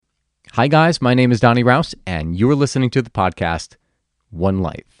Hi, guys. My name is Donnie Rouse, and you're listening to the podcast, One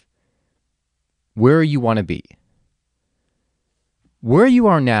Life. Where you want to be. Where you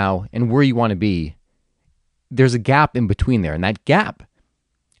are now and where you want to be, there's a gap in between there. And that gap,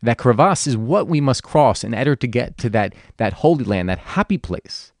 that crevasse, is what we must cross in order to get to that holy land, that happy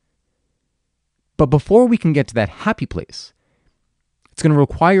place. But before we can get to that happy place, it's going to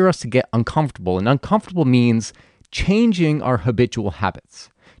require us to get uncomfortable. And uncomfortable means changing our habitual habits.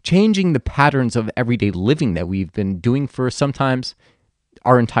 Changing the patterns of everyday living that we've been doing for sometimes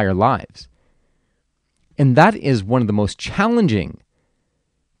our entire lives. And that is one of the most challenging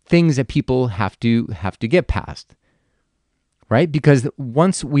things that people have to get past, right? Because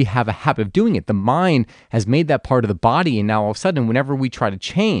once we have a habit of doing it, the mind has made that part of the body, and now all of a sudden, whenever we try to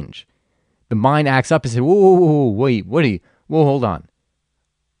change, the mind acts up and says, whoa, wait, hold on.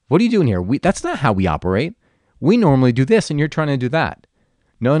 What are you doing here? That's not how we operate. We normally do this, and you're trying to do that.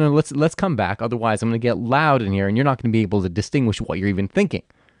 No, let's come back. Otherwise, I'm going to get loud in here, and you're not going to be able to distinguish what you're even thinking,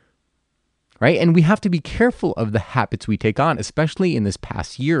 right? And we have to be careful of the habits we take on, especially in this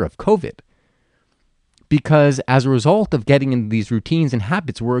past year of COVID, because as a result of getting into these routines and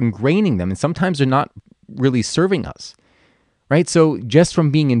habits, we're ingraining them, and sometimes they're not really serving us, right? So just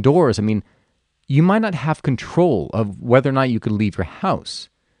from being indoors, I mean, you might not have control of whether or not you could leave your house,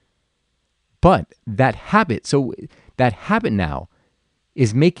 but that habit now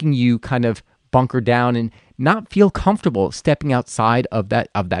is making you kind of bunker down and not feel comfortable stepping outside of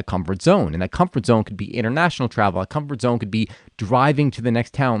that comfort zone. And that comfort zone could be international travel. A comfort zone could be driving to the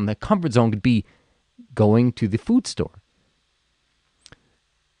next town. The comfort zone could be going to the food store.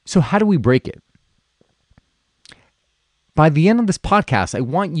 So how do we break it? By the end of this podcast, I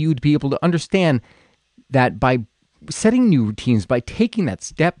want you to be able to understand that by setting new routines, by taking that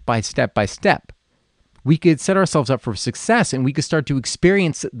step by step, we could set ourselves up for success, and we could start to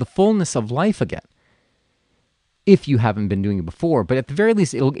experience the fullness of life again. If you haven't been doing it before, but at the very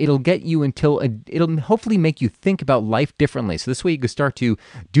least, it'll get you it'll hopefully make you think about life differently. So this way, you can start to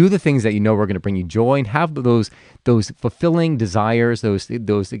do the things that you know are going to bring you joy and have those fulfilling desires,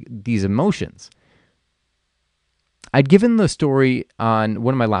 these emotions. I'd given the story on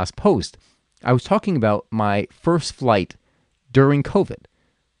one of my last posts. I was talking about my first flight during COVID.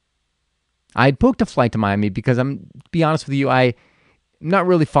 I had booked a flight to Miami because to be honest with you, I'm not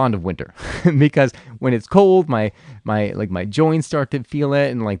really fond of winter because when it's cold, my joints start to feel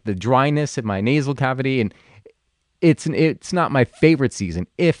it, and like the dryness in my nasal cavity, and it's not my favorite season.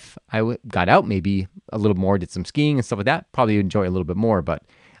 If I got out maybe a little more, did some skiing and stuff like that, probably enjoy it a little bit more, but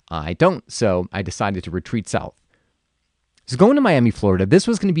I don't. So I decided to retreat south. So going to Miami, Florida, this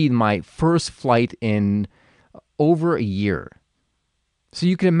was going to be my first flight in over a year. So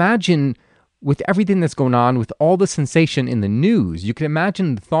you can imagine, with everything that's going on, with all the sensation in the news, you can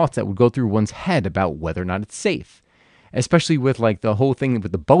imagine the thoughts that would go through one's head about whether or not it's safe, especially with like the whole thing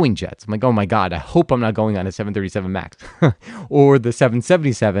with the Boeing jets. I'm like, oh my God, I hope I'm not going on a 737 MAX or the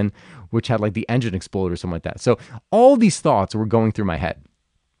 777, which had like the engine explode or something like that. So all these thoughts were going through my head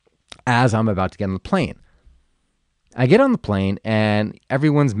as I'm about to get on the plane. I get on the plane and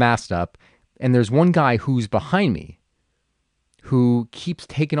everyone's masked up, and there's one guy who's behind me who keeps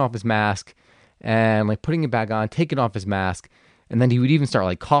taking off his mask and like putting it back on, taking off his mask, and then he would even start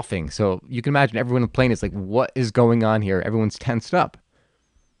like coughing. So you can imagine everyone on the plane is like, what is going on here? Everyone's tensed up.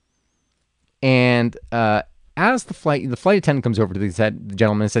 And as the flight attendant comes over to the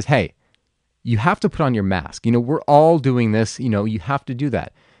gentleman and says, hey, you have to put on your mask. You know, we're all doing this. You know, you have to do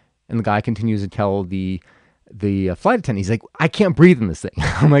that. And the guy continues to tell the flight attendant, he's like, I can't breathe in this thing.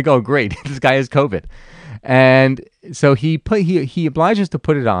 I'm like, oh, great. This guy has COVID. And so he obliges to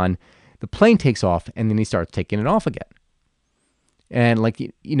put it on. The plane takes off, and then he starts taking it off again. And like,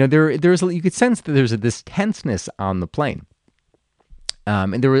 you know, you could sense that there's this tenseness on the plane.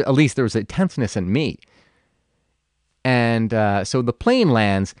 And there was a tenseness in me. And so the plane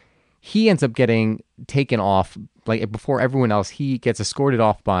lands. He ends up getting taken off, like before everyone else. He gets escorted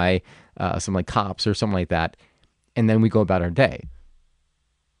off by some like cops or something like that. And then we go about our day.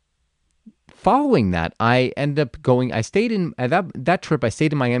 Following that, I end up going, I stayed in, at that trip, I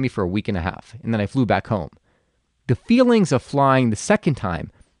stayed in Miami for a week and a half, and then I flew back home. The feelings of flying the second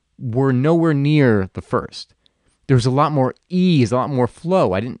time were nowhere near the first. There was a lot more ease, a lot more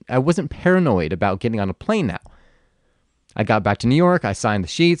flow. I wasn't paranoid about getting on a plane now. I got back to New York, I signed the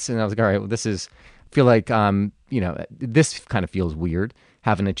sheets, and I was like, all right, well, this kind of feels weird,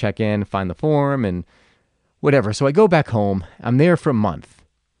 having to check in, find the form, and whatever. So I go back home, I'm there for a month.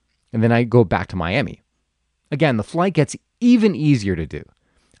 And then I go back to Miami. Again, the flight gets even easier to do.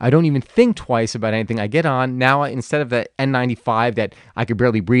 I don't even think twice about anything. I get on. Now, instead of the N95 that I could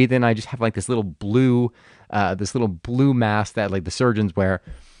barely breathe in, I just have like this little blue mask that like the surgeons wear.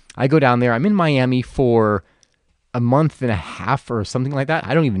 I go down there. I'm in Miami for a month and a half or something like that.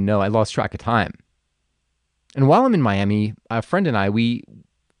 I don't even know. I lost track of time. And while I'm in Miami, a friend and I, we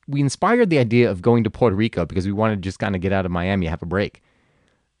inspired the idea of going to Puerto Rico because we wanted to just kind of get out of Miami, have a break.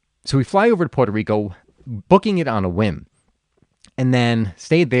 So we fly over to Puerto Rico, booking it on a whim, and then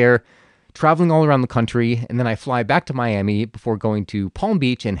stayed there, traveling all around the country. And then I fly back to Miami before going to Palm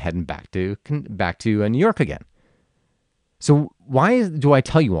Beach and heading back to New York again. So why do I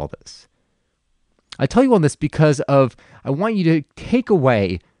tell you all this? I tell you all this because I want you to take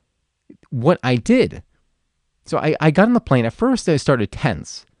away what I did. So I got on the plane. At first, I started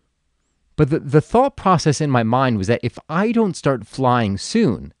tense. But the thought process in my mind was that if I don't start flying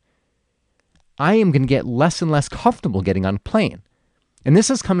soon, I am going to get less and less comfortable getting on a plane. And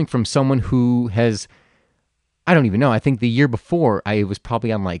this is coming from someone who has, I don't even know, I think the year before, I was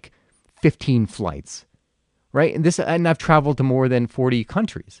probably on like 15 flights, right? And I've traveled to more than 40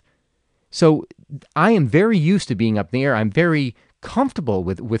 countries. So I am very used to being up in the air. I'm very comfortable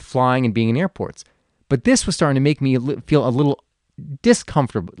with flying and being in airports. But this was starting to make me feel a little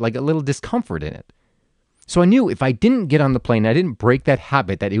discomfort, like a little discomfort in it. So I knew if I didn't get on the plane, I didn't break that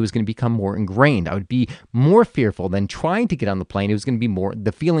habit, that it was going to become more ingrained. I would be more fearful than trying to get on the plane. It was going to be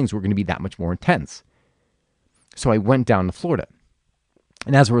the feelings were going to be that much more intense. So I went down to Florida.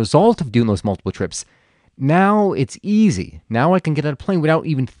 And as a result of doing those multiple trips, now it's easy. Now I can get on a plane without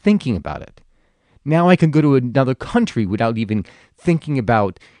even thinking about it. Now I can go to another country without even thinking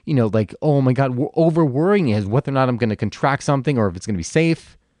about, like, oh my God, over worrying is whether or not I'm going to contract something or if it's going to be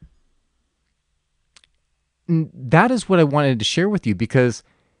safe. And that is what I wanted to share with you because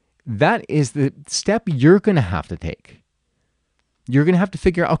that is the step you're going to have to take. You're going to have to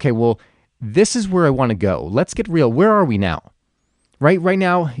figure out, okay, well, this is where I want to go. Let's get real. Where are we now? Right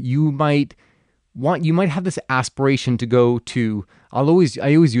now, you might have this aspiration to go to, I always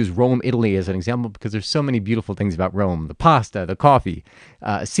use Rome, Italy as an example because there's so many beautiful things about Rome, the pasta, the coffee,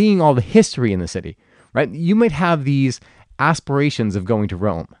 seeing all the history in the city, right? You might have these aspirations of going to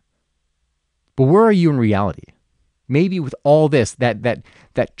Rome, but where are you in reality? Maybe with all this, that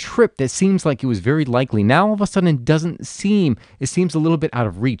trip that seems like it was very likely, now all of a sudden it seems a little bit out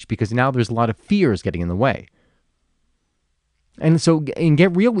of reach because now there's a lot of fears getting in the way. And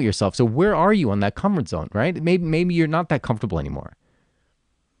get real with yourself. So where are you on that comfort zone, right? Maybe you're not that comfortable anymore.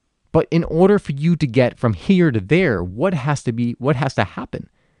 But in order for you to get from here to there, what has to happen?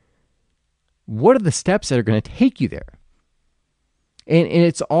 What are the steps that are going to take you there? And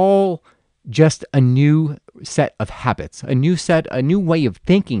it's all just a new set of habits, a new way of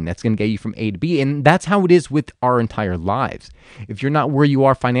thinking that's going to get you from A to B. And that's how it is with our entire lives. If you're not where you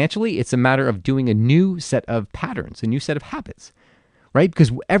are financially, it's a matter of doing a new set of patterns, a new set of habits, right?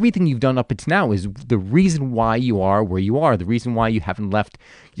 Because everything you've done up until now is the reason why you are where you are, the reason why you haven't left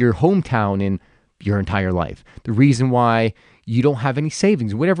your hometown in your entire life, the reason why you don't have any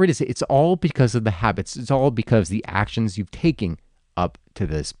savings, whatever it is. It's all because of the habits. It's all because of the actions you've taken up to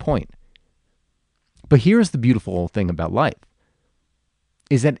this point. But here's the beautiful thing about life,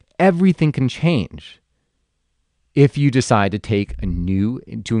 is that everything can change if you decide to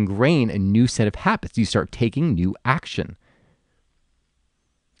ingrain a new set of habits. You start taking new action.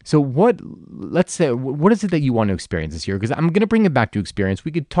 So what is it that you want to experience this year? Because I'm going to bring it back to experience.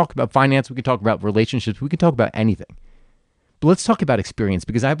 We could talk about finance. We could talk about relationships. We could talk about anything. But let's talk about experience,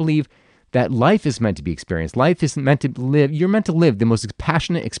 because I believe that life is meant to be experienced. Life isn't meant to live. You're meant to live the most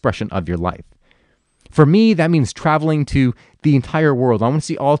passionate expression of your life. For me, that means traveling to the entire world. I want to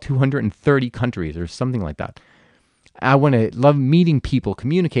see all 230 countries or something like that. I want to love meeting people,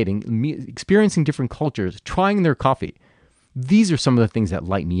 communicating, experiencing different cultures, trying their coffee. These are some of the things that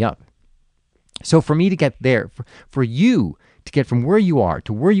light me up. So for me to get there, for you to get from where you are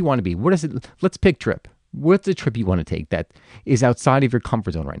to where you want to be, what is it? Let's pick trip. What's the trip you want to take that is outside of your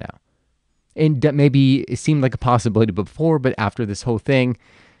comfort zone right now? And that maybe it seemed like a possibility before, but after this whole thing,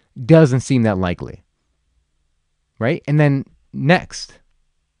 doesn't seem that likely. Right? And then next,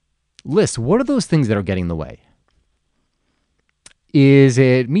 list, what are those things that are getting in the way? Is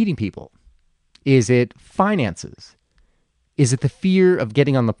it meeting people? Is it finances? Is it the fear of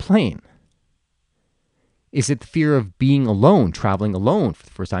getting on the plane? Is it the fear of being alone, traveling alone for the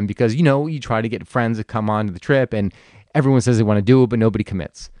first time? Because, you try to get friends to come on to the trip and everyone says they want to do it, but nobody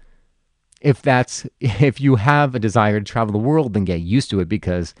commits. If you have a desire to travel the world, then get used to it,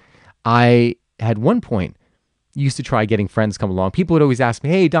 because I had one point used to try getting friends to come along. People would always ask me,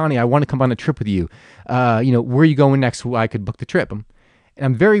 hey, Donnie, I want to come on a trip with you. Where are you going next so I could book the trip? And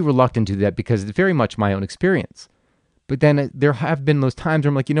And I'm very reluctant to do that because it's very much my own experience. But then there have been those times where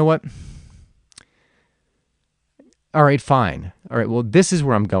I'm like, you know what? All right, fine. All right, well, this is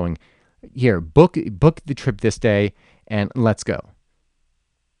where I'm going. Here, book the trip this day and let's go.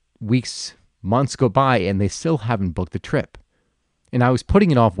 Weeks, months go by and they still haven't booked the trip. And I was putting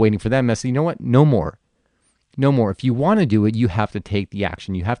it off, waiting for them. I said, you know what? No more. No more. If you want to do it, you have to take the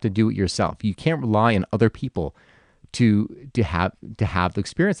action. You have to do it yourself. You can't rely on other people to have the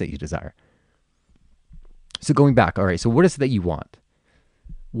experience that you desire. So going back, all right, so what is it that you want?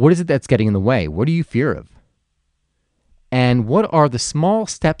 What is it that's getting in the way? What do you fear of? And what are the small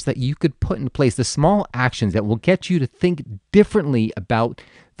steps that you could put in place, the small actions that will get you to think differently about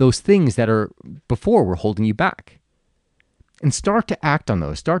those things that are before were holding you back? And start to act on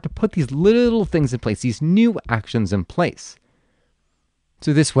those. Start to put these little things in place, these new actions in place.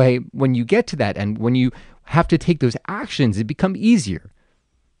 So this way, when you get to that and when you have to take those actions, it becomes easier.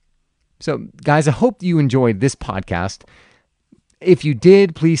 So guys, I hope you enjoyed this podcast. If you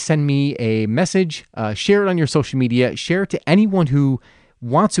did, please send me a message, share it on your social media, share it to anyone who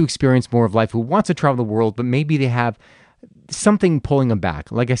wants to experience more of life, who wants to travel the world, but maybe they have something pulling them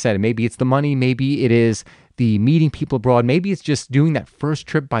back. Like I said, maybe it's the money, maybe it is the meeting people abroad, maybe it's just doing that first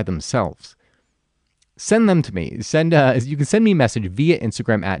trip by themselves. Send them to me. You can send me a message via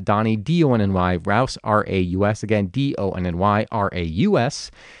Instagram at Donny, D-O-N-N-Y, Raus, R-A-U-S. Again, D-O-N-N-Y,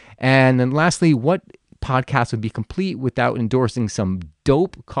 R-A-U-S. And then lastly, what podcast would be complete without endorsing some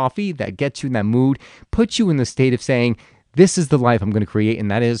dope coffee that gets you in that mood, puts you in the state of saying, this is the life I'm going to create,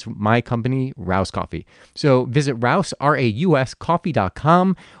 and that is my company, Raus Coffee. So visit Raus, R-A-U-S,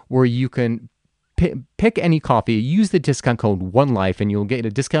 coffee.com, where you can pick any coffee, use the discount code ONELIFE, and you'll get a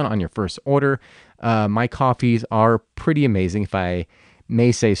discount on your first order. My coffees are pretty amazing, if I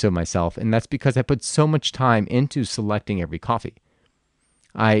may say so myself, and that's because I put so much time into selecting every coffee.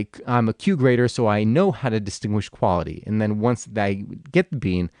 I'm a Q grader, so I know how to distinguish quality. And then once I get the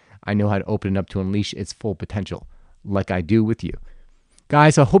bean, I know how to open it up to unleash its full potential, like I do with you.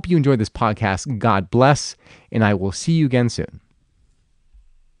 Guys, I hope you enjoyed this podcast. God bless, and I will see you again soon.